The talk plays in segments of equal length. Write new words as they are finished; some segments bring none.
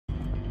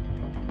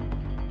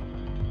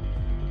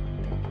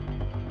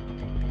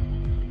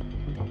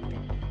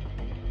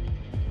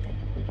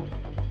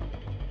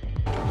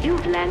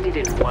You've landed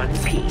in one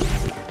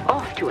piece.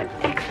 Off to an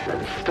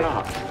excellent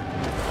start.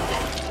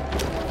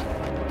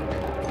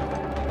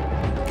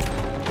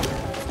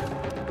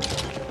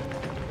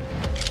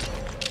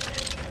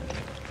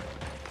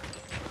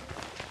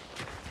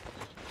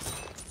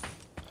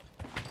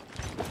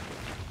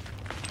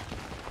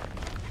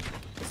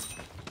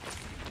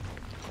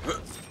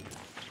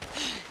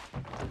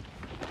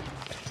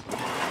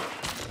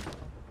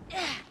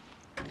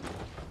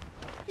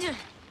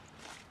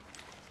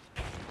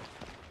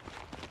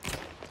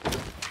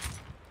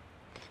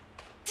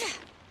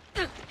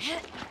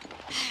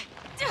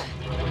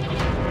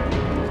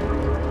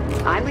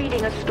 I'm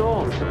reading a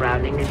storm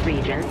surrounding this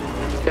region.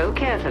 Go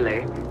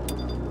carefully.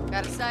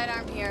 Got a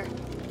sidearm here.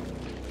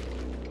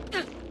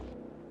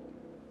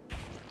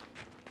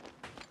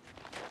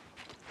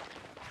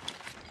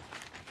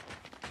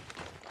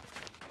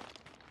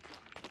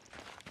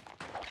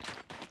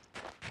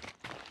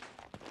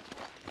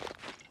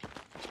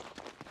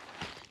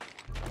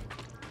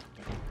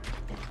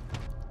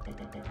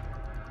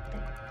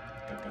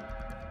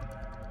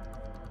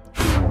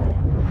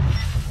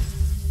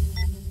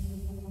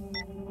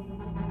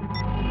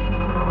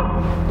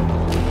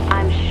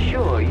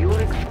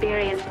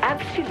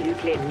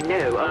 Absolutely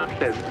no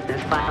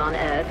unpleasantness while on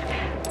Earth.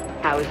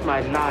 How is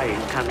my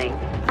line coming?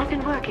 I've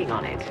been working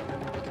on it.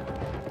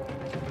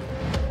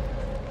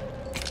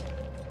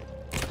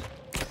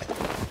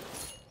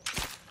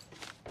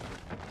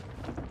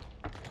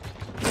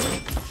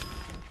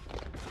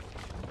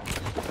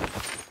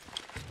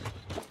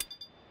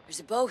 There's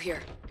a bow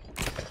here.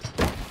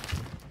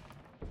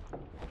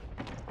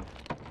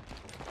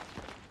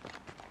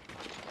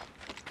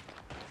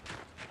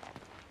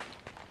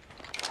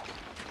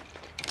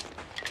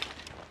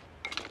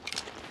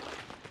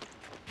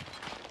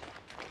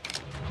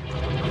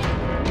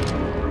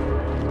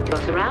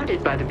 You're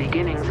surrounded by the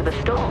beginnings of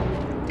a storm.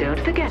 Don't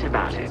forget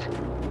about it.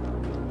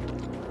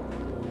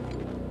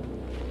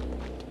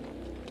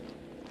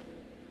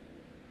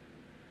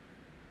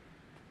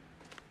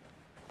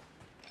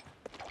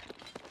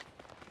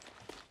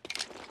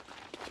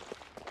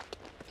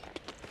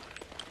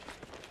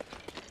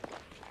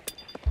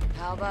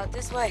 How about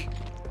this way?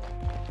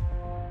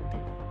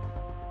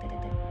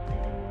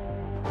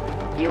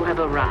 You have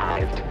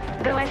arrived,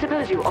 though I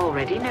suppose you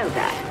already know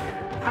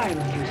that. I'm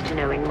used to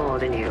knowing more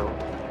than you.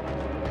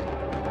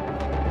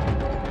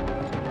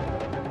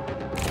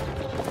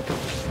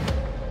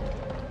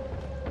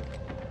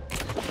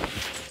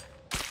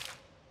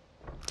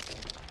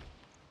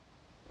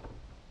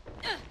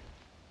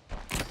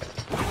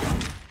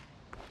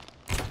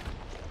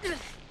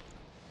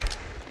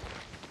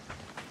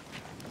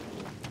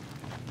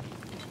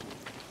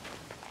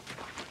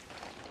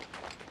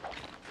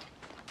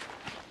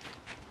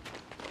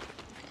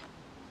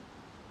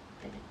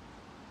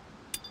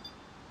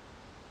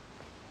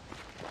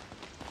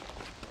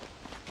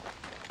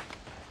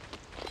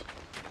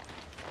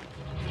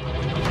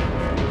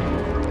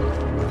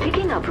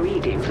 Up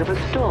readings of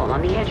a storm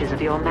on the edges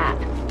of your map.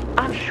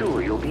 I'm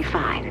sure you'll be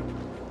fine.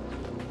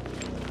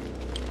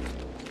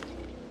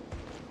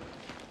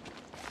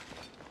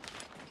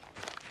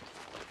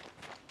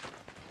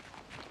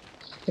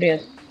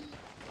 Привет.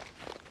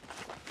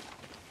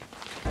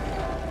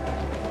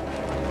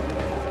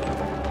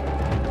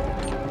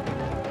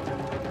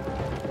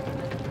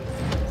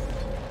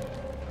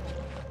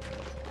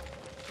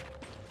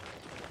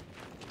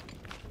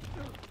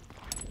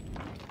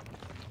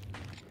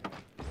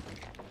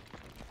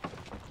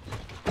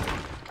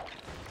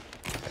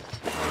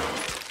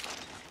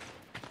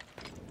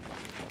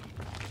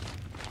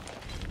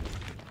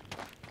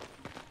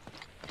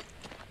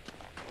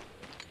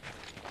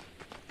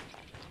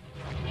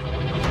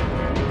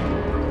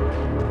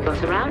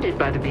 Surrounded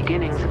by the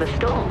beginnings of a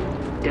storm.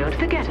 Don't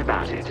forget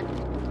about it.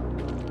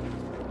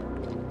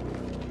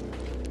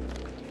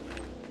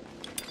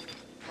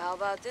 How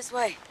about this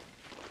way?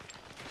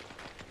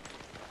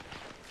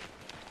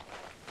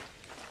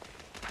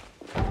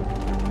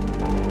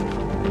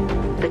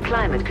 The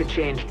climate could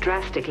change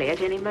drastically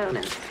at any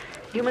moment.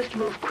 You must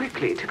move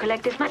quickly to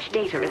collect as much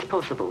data as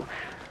possible.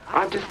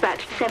 I've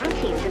dispatched several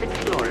teams of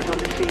explorers on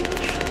the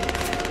siege.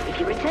 If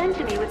you return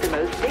to me with the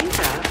most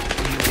data,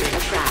 you win a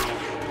prize.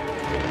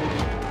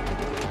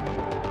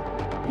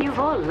 You've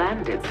all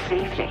landed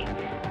safely.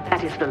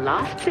 That is the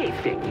last safe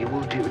thing you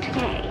will do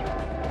today.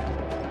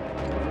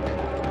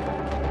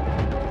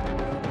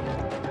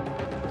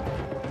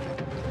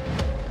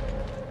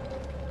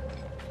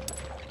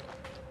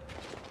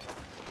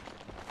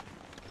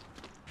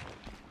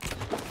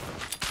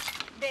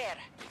 There.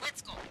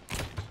 Let's go.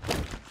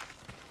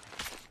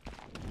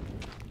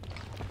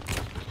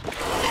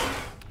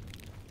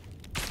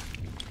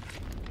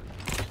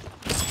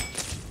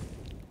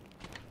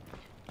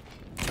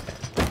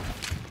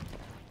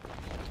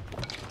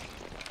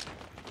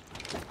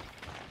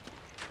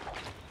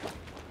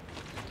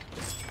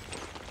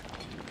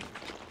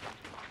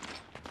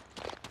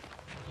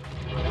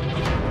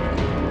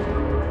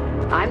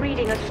 I'm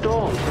reading a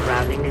storm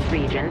surrounding this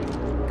region.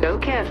 Go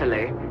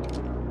carefully.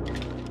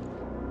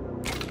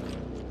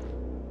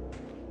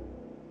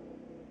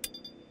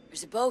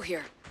 bow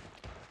here.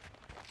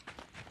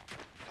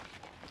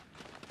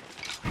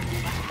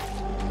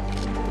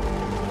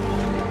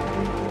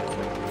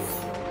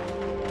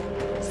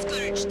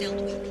 Scourge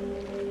dealt with.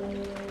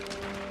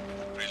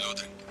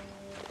 Reloading.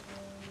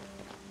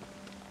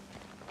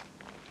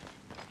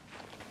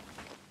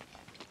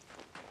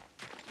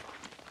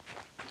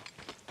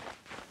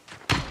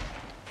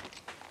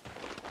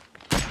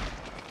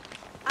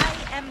 I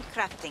am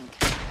crafting.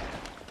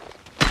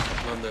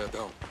 One there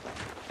down.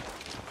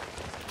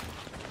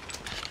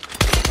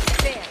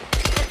 There.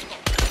 Let's go.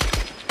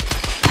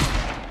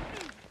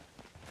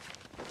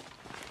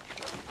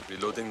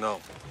 Reloading now.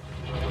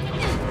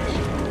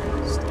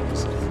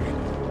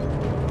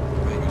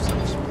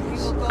 We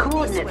will go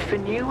Coordinates this for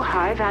way. new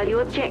high-value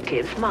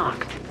objectives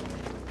marked.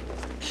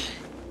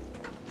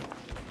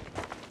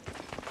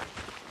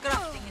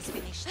 Crafting is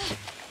finished.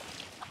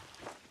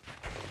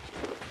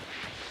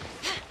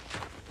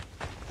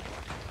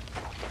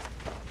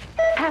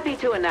 Happy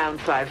to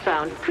announce I've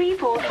found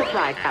 3-4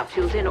 supply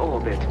capsules in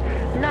orbit,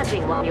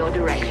 nudging one your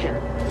direction.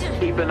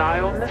 Keep an eye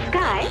on the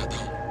sky.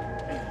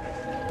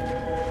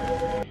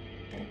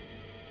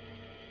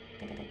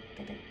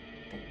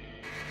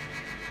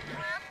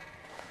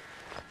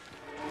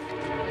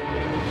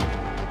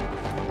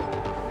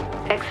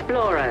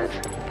 Explorers,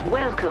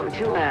 welcome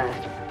to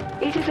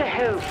Earth. It is a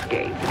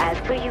hellscape, as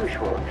per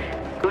usual.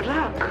 Good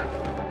luck.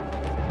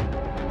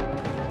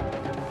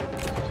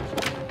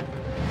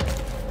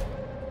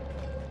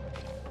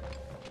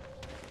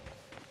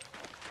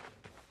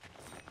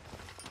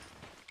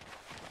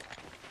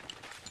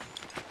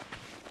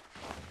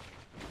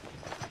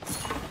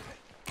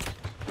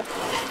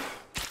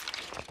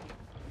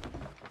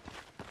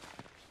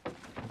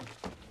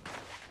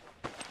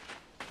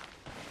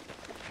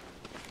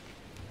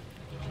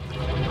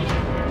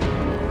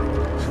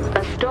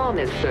 A storm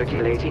is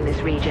circulating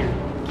this region.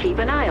 Keep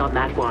an eye on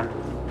that one.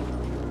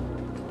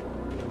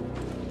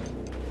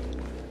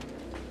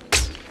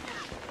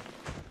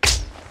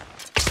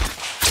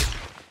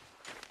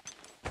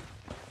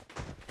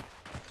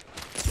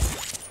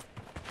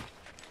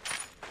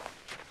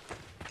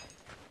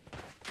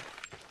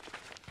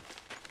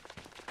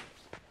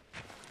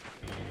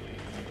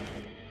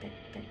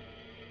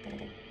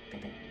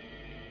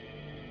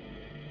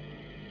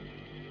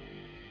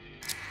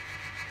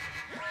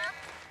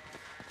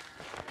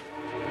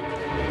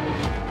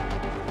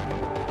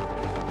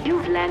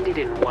 You've landed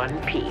in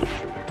one piece.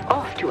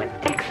 Off to an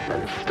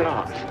excellent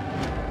start.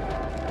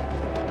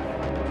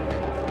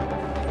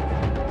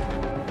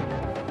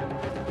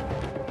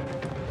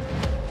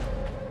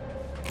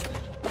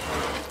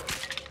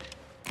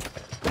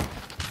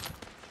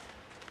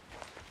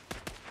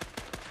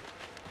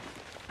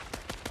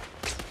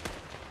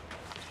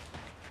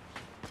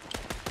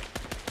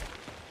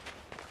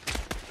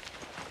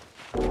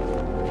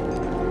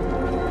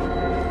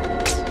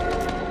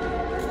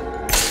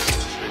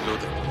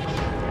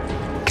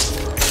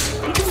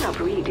 Picking up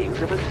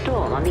readings of a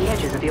storm on the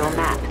edges of your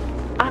map.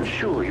 I'm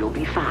sure you'll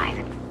be fine.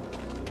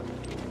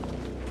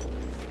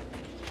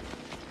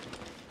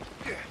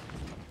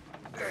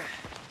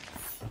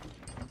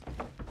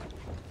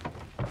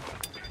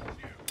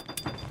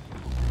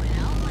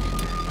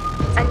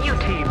 A new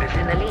team is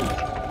in the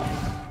lead.